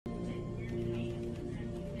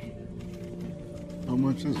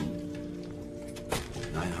much is it?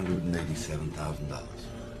 $987,000.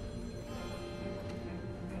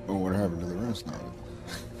 Well, what happened to the rest now?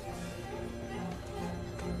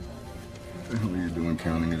 What the hell are you doing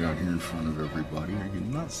counting it out here in front of everybody? Are you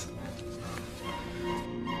nuts?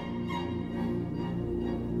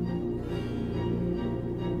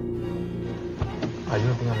 You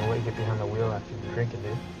don't think I'm gonna let you get behind the wheel after you're drinking,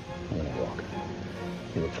 dude? I'm gonna walk.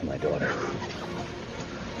 You look for my daughter.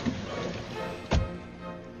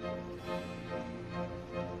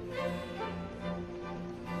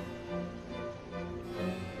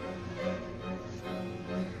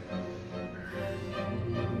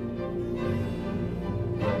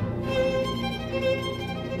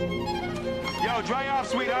 Yo, dry off,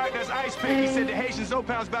 sweetheart. There's Ice Pick. He said the Haitian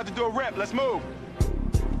Zopound's about to do a rep. Let's move.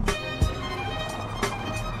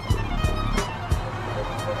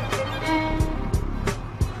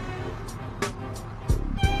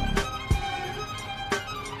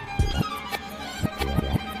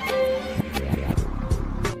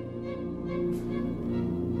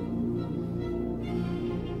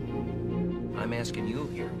 I'm asking you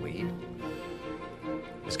here, Wade.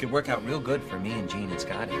 This could work out real good for me and Gene and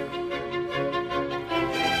Scotty. Yeah,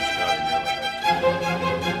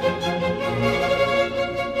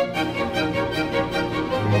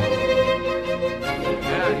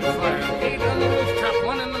 you fired 8 on the rooftop,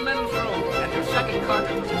 1 in the men's room, and your second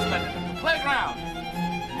cartridge was suspended at the playground.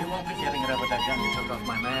 And you won't be getting it up with that gun you took off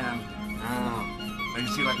my man. Oh, you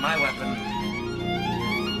see, like my weapon.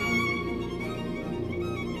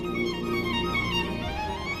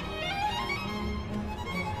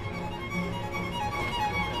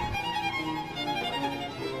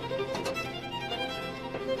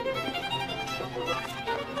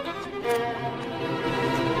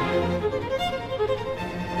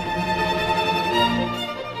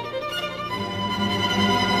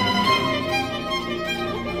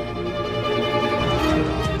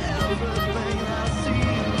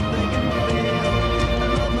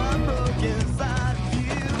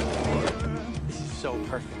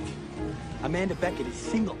 Amanda Beckett is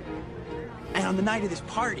single. And on the night of this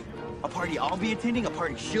party, a party I'll be attending, a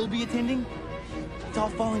party she'll be attending, it's all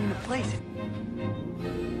falling into place.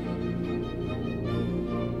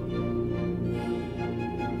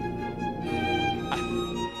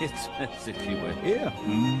 It's as if you were here.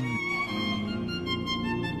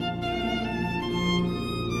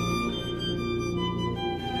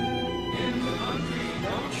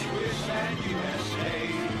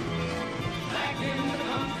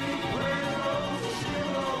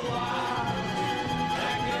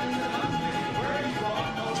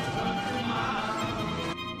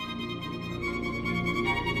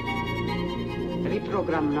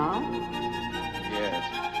 Reprogram now? Yes.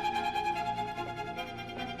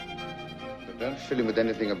 But don't fill him with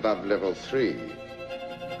anything above level 3.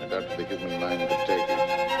 I doubt if the human mind could take it.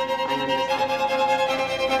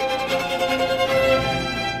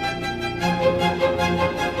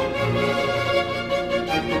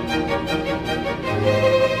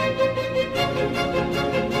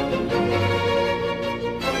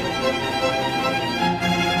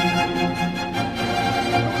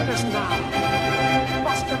 Look at us now.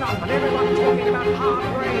 Busted up and everyone talking about hard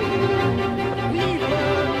rain. But we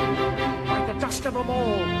learn, like the dust of them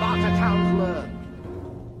all, barter towns learn.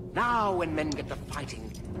 Now when men get to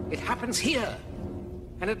fighting, it happens here.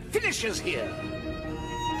 And it finishes here.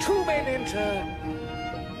 2 men enter,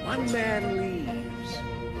 1 man leaves.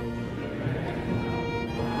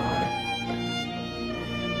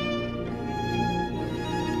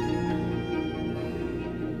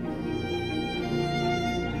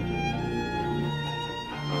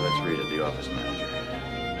 Let's read it, the office manager.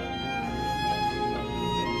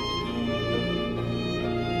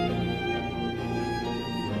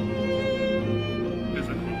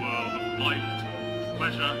 Physical world of light,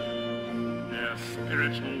 pleasure, their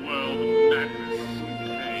spiritual world of madness and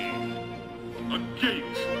pain. A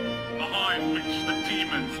gate behind which the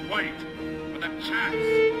demons wait for the chance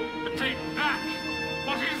to take back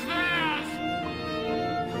what is theirs!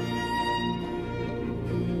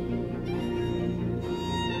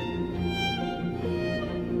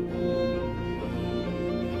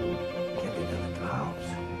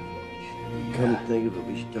 Come to think of it,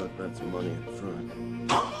 we should talk about some money up front.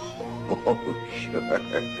 Oh, sure.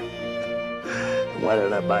 Why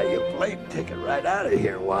don't I buy you a plane ticket right out of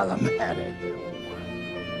here while I'm at it?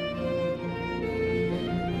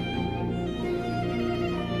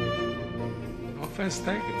 No offense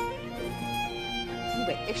taken.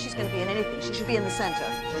 Wait, if she's going to be in anything, she should be in the center.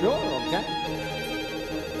 Sure, okay.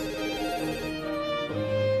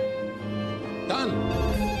 Done.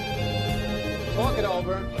 Talk it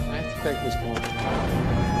over. I have to take this call.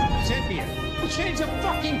 Cynthia, change the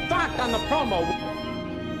fucking font on the promo.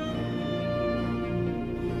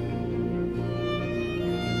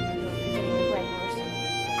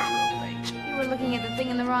 You were looking at the thing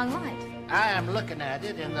in the wrong light. I am looking at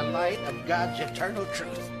it in the light of God's eternal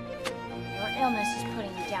truth. Your illness is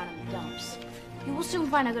putting you down in the dumps. You will soon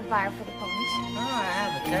find a good buyer for the ponies. Oh, I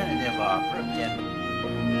have a tentative offer of 10.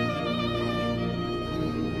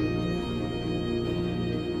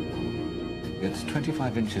 It's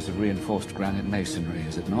 25 inches of reinforced granite masonry,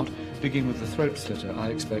 is it not? Beginning with the throat slitter, I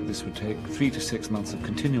expect this would take 3 to 6 months of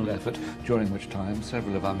continual effort, during which time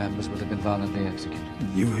several of our members will have been violently executed.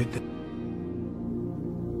 You hit the...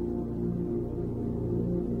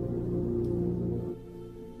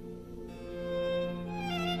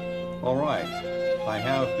 All right. I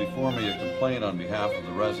have before me a complaint on behalf of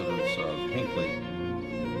the residents of Hinckley.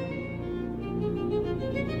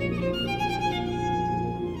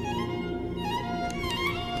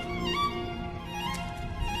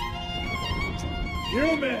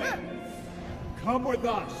 You men, come with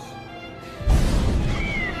us.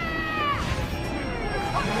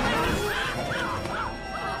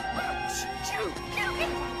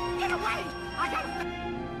 Get away! I got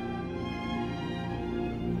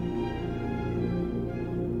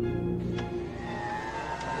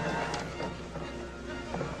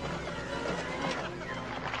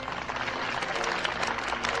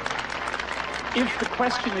If the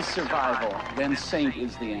question is survival, then Saint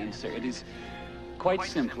is the answer. It is, quite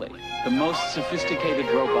simply, the most sophisticated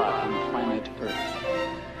robot on planet Earth.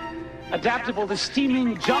 Adaptable to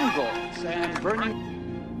steaming jungles and burning...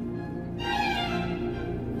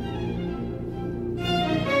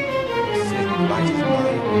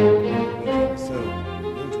 So,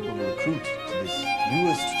 notable recruit to this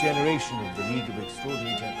newest generation of the League of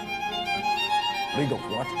Extraordinary Gentlemen. League of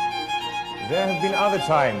what? There have been other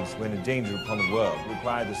times when a danger upon the world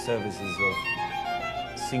required the services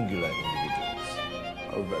of singular individuals.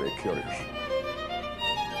 Oh, very curious.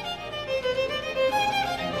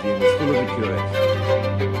 The museum is full of the curious.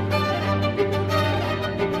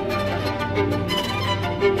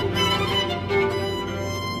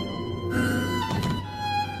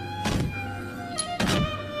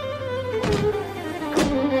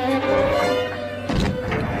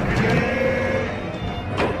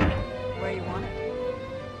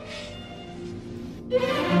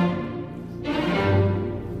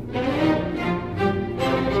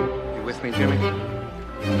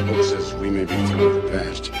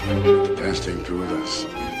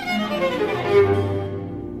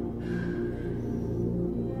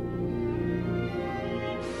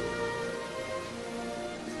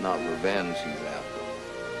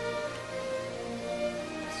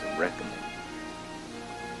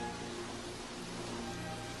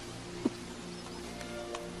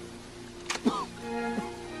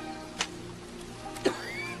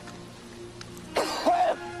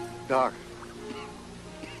 Doc,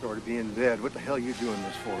 sorry to be in bed. What the hell are you doing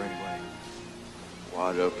this for, anyway?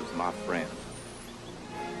 Wide Open's my friend.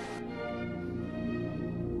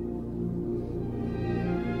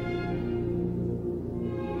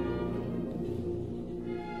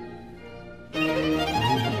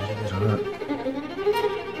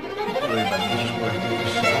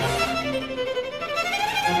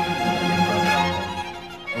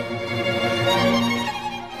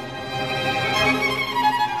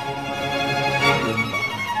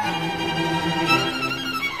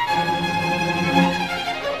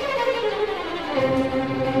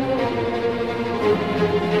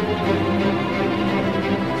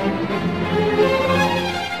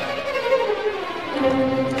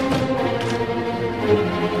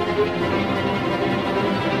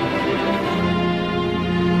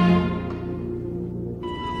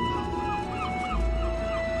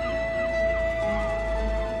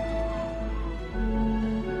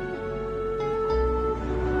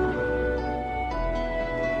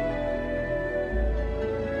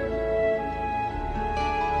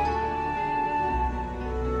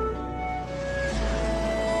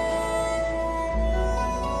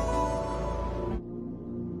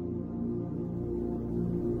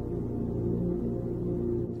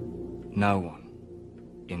 No one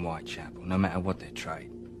in Whitechapel, no matter what their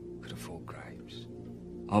trade, could afford Graves.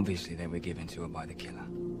 Obviously, they were given to her by the killer.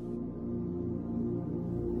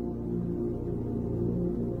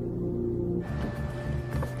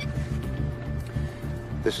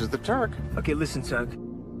 This is the Turk. Okay, listen, Turk.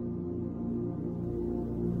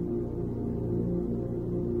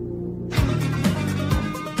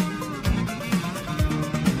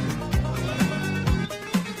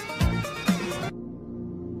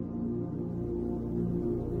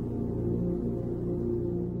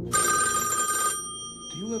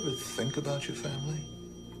 you ever think about your family?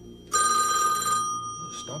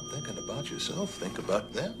 Stop thinking about yourself. Think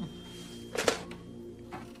about them.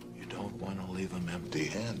 You don't want to leave them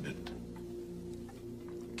empty-handed.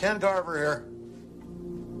 Ken Garver here.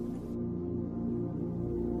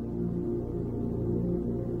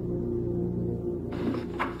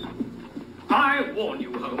 I warn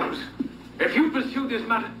you, Holmes. If you pursue this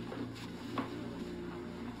matter...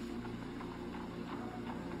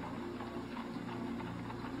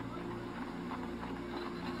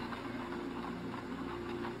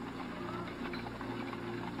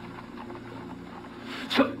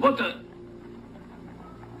 So, what the...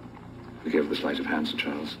 Forgive the sleight of hand, Sir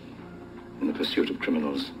Charles. In the pursuit of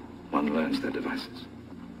criminals, one learns their devices.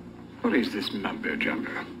 What is this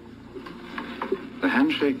mumbo-jumbo? The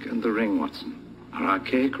handshake and the ring, Watson, are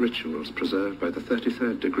archaic rituals preserved by the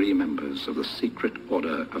 33rd degree members of the secret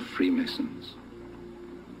order of Freemasons.